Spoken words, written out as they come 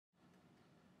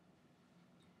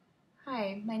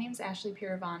Hi, my name is Ashley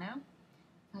Pirovano.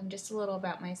 Just a little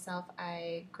about myself.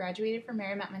 I graduated from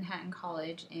Marymount Manhattan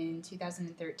College in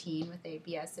 2013 with a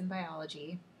BS in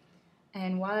biology.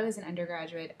 And while I was an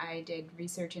undergraduate, I did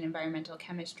research in environmental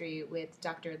chemistry with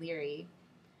Dr. Leary.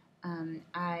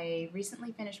 I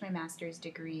recently finished my master's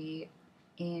degree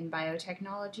in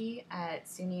biotechnology at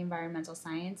SUNY Environmental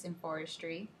Science and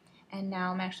Forestry. And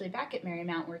now I'm actually back at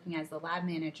Marymount working as the lab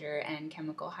manager and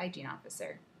chemical hygiene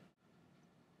officer.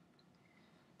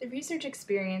 The research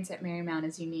experience at Marymount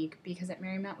is unique because at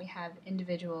Marymount we have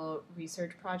individual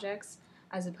research projects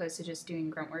as opposed to just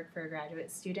doing grunt work for a graduate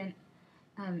student.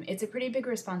 It's a pretty big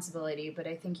responsibility, but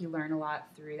I think you learn a lot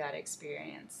through that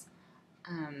experience.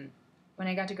 When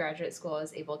I got to graduate school, I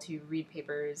was able to read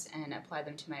papers and apply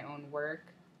them to my own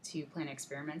work to plan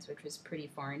experiments, which was pretty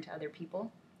foreign to other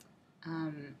people.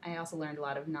 I also learned a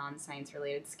lot of non-science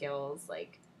related skills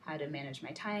like how to manage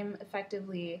my time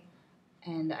effectively,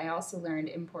 and I also learned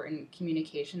important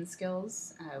communication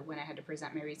skills when I had to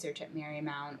present my research at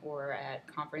Marymount or at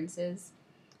conferences.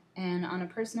 And on a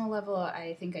personal level,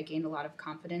 I think I gained a lot of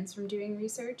confidence from doing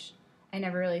research. I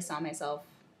never really saw myself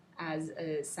as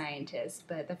a scientist,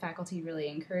 but the faculty really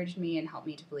encouraged me and helped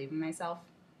me to believe in myself.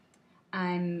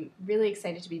 I'm really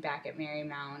excited to be back at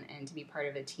Marymount and to be part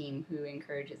of a team who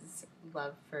encourages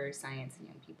love for science and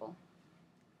young people.